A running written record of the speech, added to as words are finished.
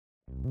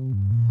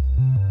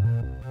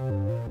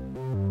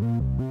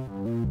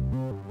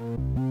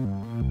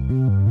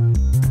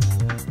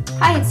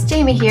Hi, it's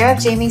Jamie here of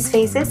Jamie's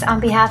Faces on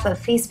behalf of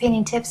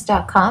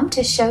facepaintingtips.com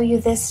to show you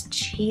this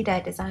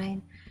cheetah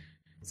design.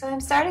 So I'm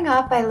starting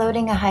off by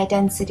loading a high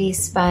density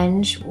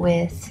sponge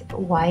with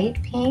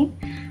white paint,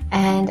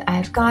 and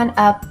I've gone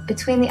up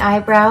between the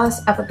eyebrows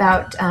up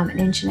about 1.5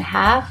 inches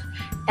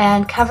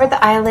and covered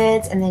the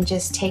eyelids and then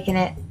just taken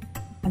it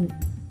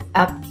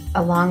up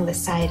along the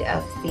side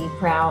of the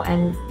brow,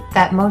 and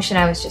that motion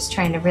I was just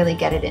trying to really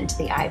get it into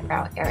the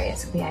eyebrow area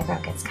so the eyebrow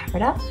gets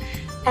covered up.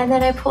 And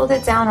then I pulled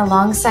it down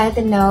alongside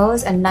the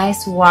nose, a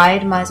nice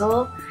wide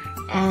muzzle,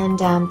 and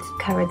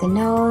covered the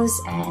nose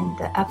and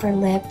the upper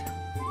lip.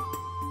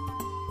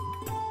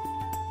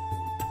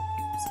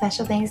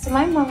 Special thanks to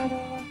my model.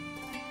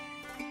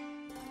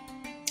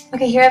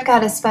 Okay, here I've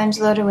got a sponge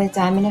loaded with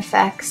Diamond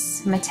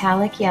Effects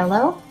metallic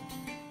yellow,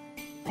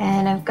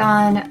 and I've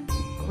gone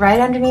right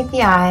underneath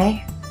the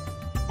eye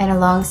and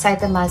alongside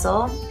the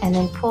muzzle, and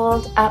then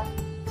pulled up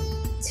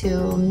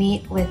to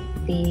meet with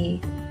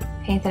the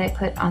paint that I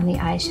put on the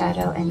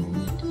eyeshadow, and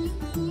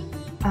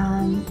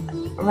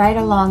right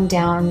along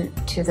down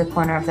to the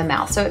corner of the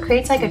mouth. So it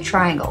creates like a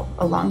triangle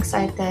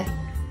alongside the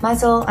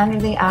muzzle, under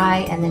the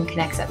eye, and then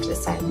connects up to the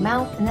side of the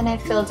mouth. And then I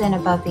filled in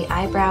above the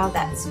eyebrow,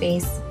 that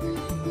space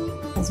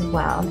as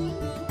well.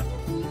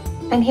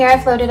 And here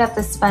I've loaded up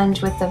the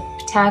sponge with the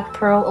Tag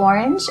Pearl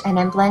Orange, and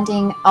I'm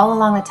blending all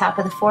along the top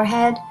of the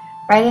forehead,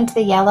 right into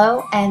the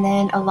yellow, and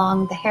then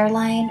along the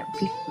hairline,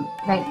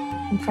 right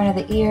in front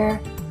of the ear,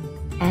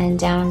 and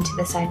down to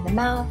the side of the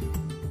mouth.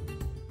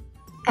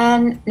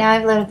 And now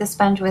I've loaded the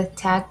sponge with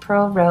Tag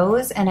Pearl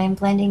Rose, and I'm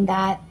blending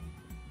that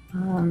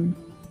right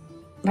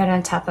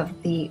on top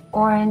of the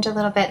orange a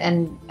little bit,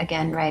 and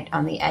again right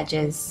on the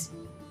edges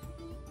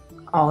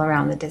all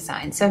around the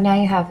design. So now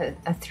you have a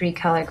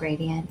 3-color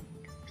gradient.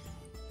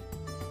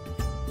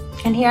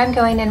 And here I'm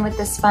going in with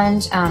the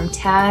sponge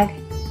Tag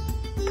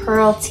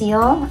Pearl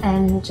Teal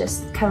and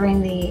just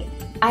covering the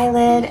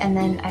eyelid, and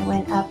then I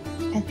went up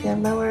at the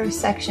lower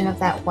section of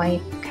that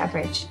white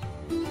coverage.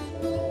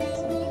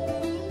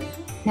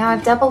 Now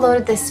I've double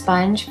loaded this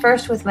sponge,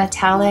 first with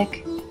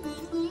metallic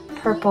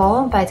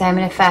purple by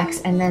Diamond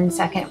Effects, and then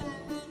second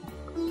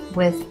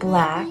with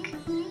black.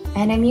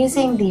 And I'm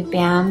using the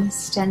BAM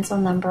stencil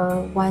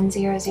number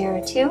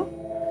 1002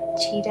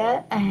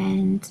 Cheetah,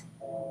 and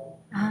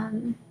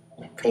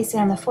place it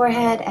on the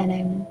forehead, and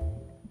I'm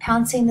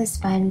pouncing the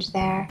sponge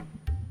there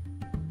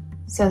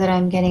so that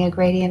I'm getting a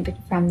gradient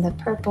from the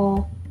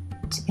purple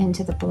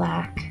into the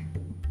black.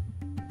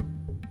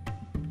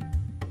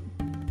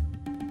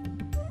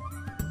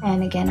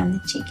 And again on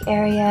the cheek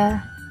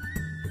area,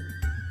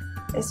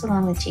 just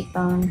along the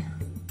cheekbone.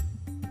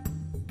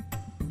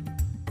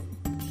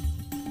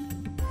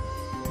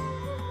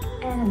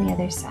 And on the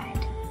other side.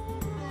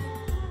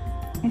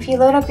 If you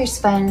load up your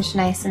sponge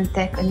nice and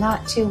thick and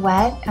not too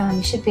wet,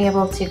 you should be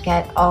able to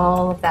get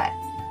all of that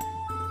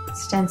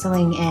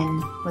stenciling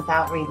in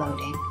without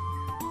reloading.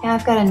 Now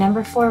I've got a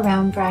number 4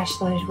 round brush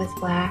loaded with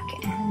black,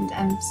 and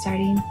I'm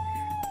starting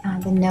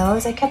the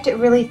nose. I kept it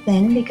really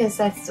thin because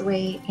that's the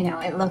way, you know,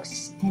 it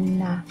looks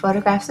in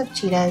photographs of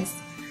cheetahs.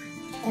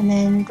 And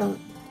then the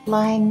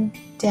line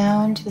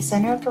down to the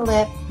center of the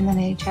lip, and then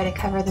I try to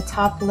cover the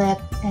top lip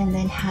and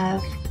then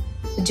have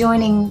the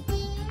joining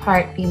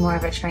part be more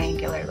of a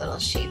triangular little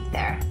shape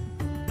there.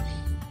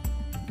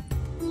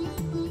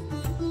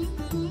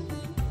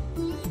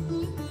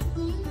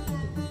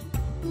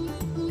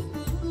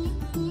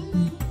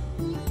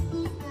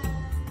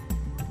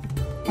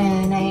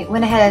 And I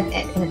went ahead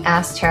and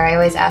asked her, I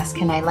always ask,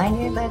 can I line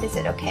your lid? Is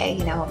it okay?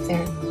 You know, if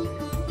they're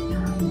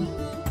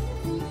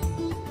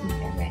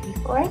ready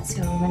for it.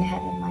 So I went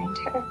ahead and lined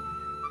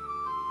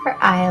her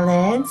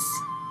eyelids.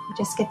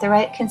 Just get the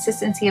right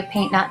consistency of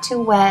paint, not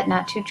too wet,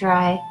 not too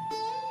dry.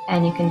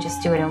 And you can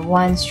just do it in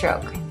one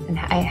stroke. And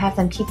I have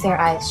them keep their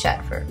eyes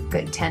shut for a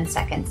good 10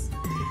 seconds.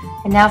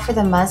 And now for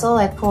the muzzle,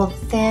 I pulled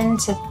thin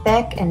to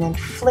thick and then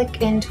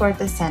flick in toward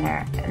the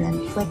center. And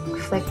then flick,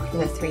 flick for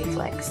the 3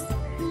 flicks.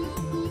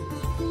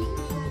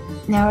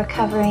 Now we're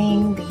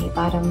covering the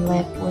bottom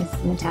lip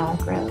with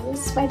Metallic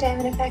Rose by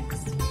Diamond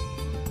Effects.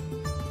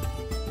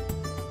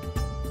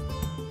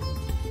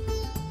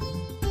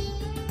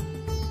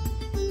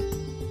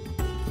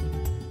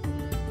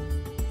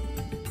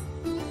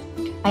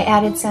 I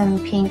added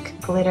some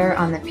pink glitter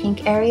on the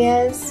pink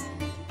areas,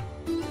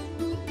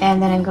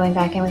 and then I'm going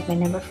back in with my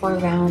number 4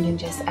 round and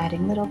just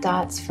adding little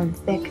dots from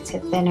thick to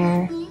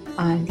thinner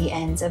on the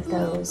ends of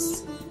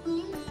those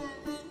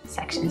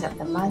sections of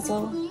the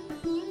muzzle.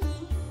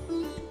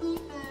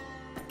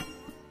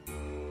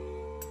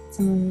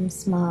 Some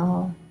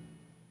small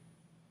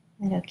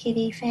little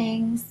kitty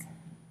fangs.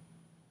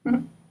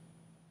 And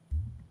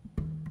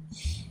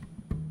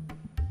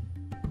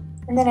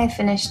then I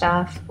finished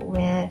off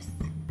with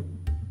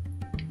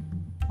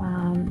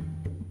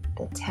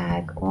the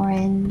Tag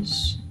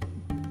Orange,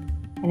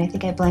 and I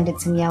think I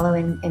blended some yellow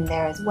in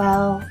there as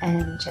well,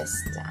 and just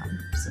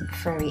some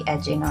furry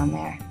edging on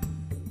there.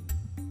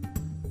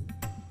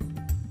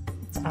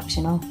 It's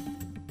optional.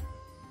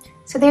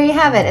 So there you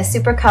have it, a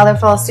super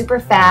colorful, super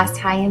fast,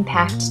 high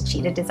impact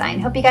cheetah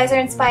design. Hope you guys are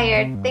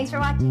inspired. Thanks for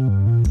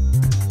watching.